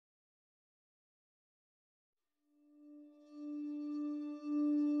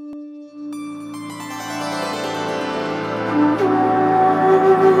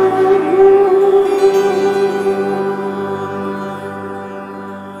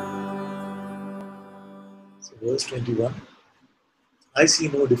So verse 21, I see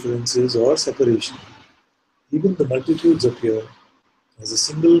no differences or separation. Even the multitudes appear as a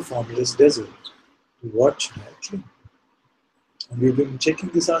single formless desert. To what should I cling? And we've been checking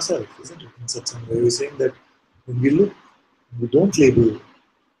this ourselves, isn't it? In Satsang, where we're saying that when we look, we don't label. We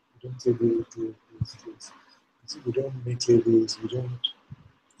don't label things. We don't make labels. We don't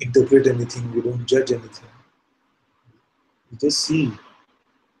interpret anything. We don't judge anything. We just see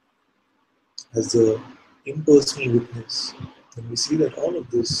as the impersonal witness. When we see that all of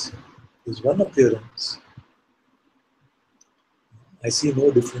this is one appearance, I see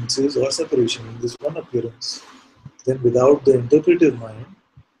no differences or separation in this one appearance. Then without the interpretive mind,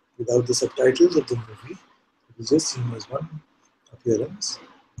 without the subtitles of the movie, it is just seen as one appearance.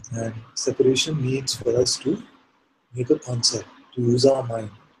 And separation needs for us to make a concept, to use our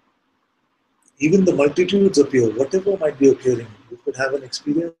mind. Even the multitudes appear, whatever might be appearing. You could have an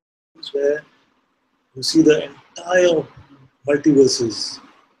experience where you see the entire multiverses,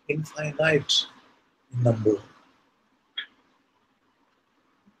 infinite in number.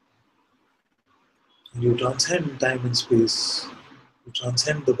 And you transcend time and space, you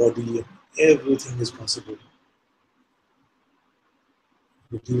transcend the body, and everything is possible.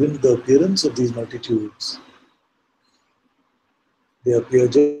 But even the appearance of these multitudes, they appear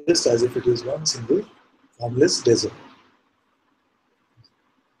just as if it is one single formless desert.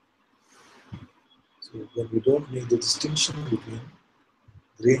 So when we don't make the distinction between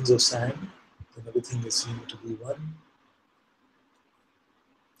grains of sand, then everything is seen to be one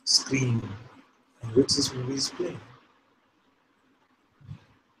screen on which this movie is playing.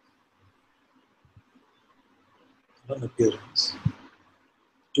 One appearance.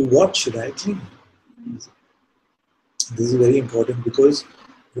 To what should I cling? This is very important because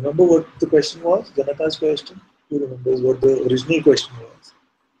remember what the question was, Janaka's question? Who remembers what the original question was?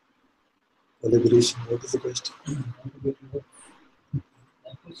 For liberation, what is the question?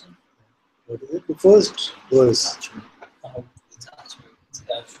 What is it? The first verse.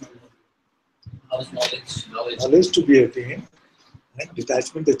 Knowledge to be attained and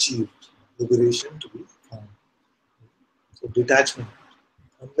detachment achieved. Liberation to be found. So detachment.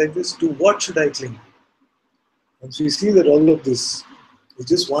 And like this, to what should I cling? Once we see that all of this is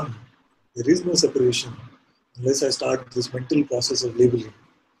just one, there is no separation unless I start this mental process of labeling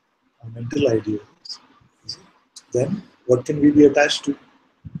or mental ideas. Then what can we be attached to?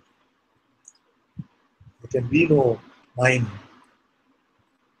 There can be no mine.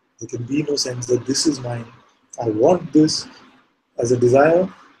 There can be no sense that this is mine. I want this as a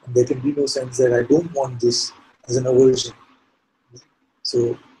desire, and there can be no sense that I don't want this as an aversion.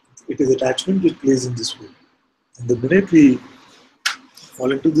 So it is attachment which plays in this way. And the minute we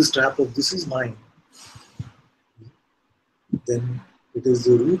fall into this trap of this is mine, then it is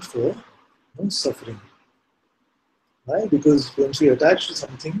the root for suffering. Why? Because once we attach to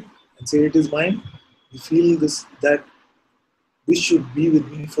something and say it is mine, we feel that this should be with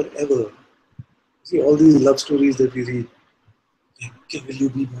me forever. See all these love stories that we read. Okay, will you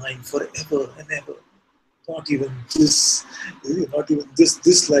be mine forever and ever? Not even this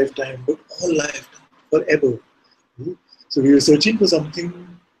lifetime, but all lifetime, forever. So we are searching for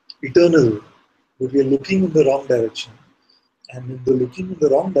something eternal, but we are looking in the wrong direction. And in the looking in the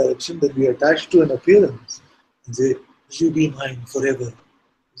wrong direction, then we attach to an appearance and say, will you be mine forever?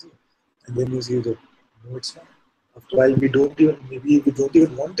 And then you see that, no, it's not. After a while, maybe we don't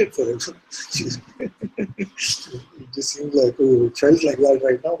even want it forever. It just seems like, oh, it felt like that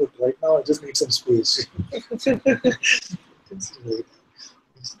right now, but right now I just need some space.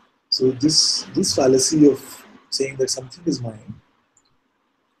 So this fallacy of saying that something is mine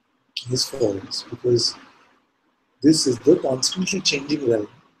is false, because this is the constantly changing realm.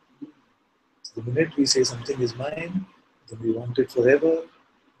 So the minute we say something is mine, then we want it forever,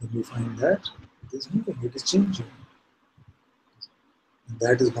 then we find that it is moving, it is changing. And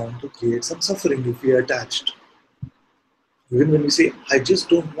that is bound to create some suffering if we are attached. Even when we say, I just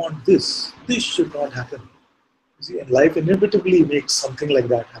don't want this should not happen. You see, and life inevitably makes something like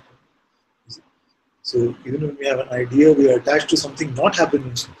that happen. So even when we have an idea, we are attached to something not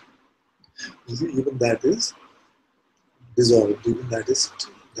happening. You see, even that is dissolved, even that is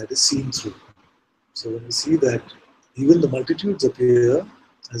seen through. So when we see that even the multitudes appear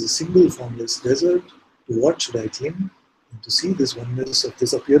as a single formless desert, to what should I cling? And to see this oneness of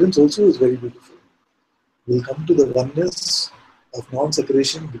this appearance also is very beautiful. We'll come to the oneness of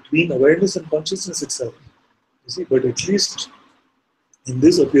non-separation between awareness and consciousness itself. You see, but at least in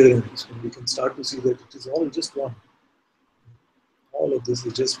this appearance, when we can start to see that it is all just one, all of this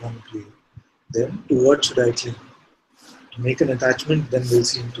is just one play, then to what should I cling? To make an attachment then will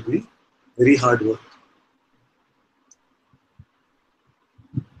seem to be very hard work.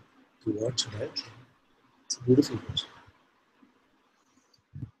 What should I claim? It's a beautiful question.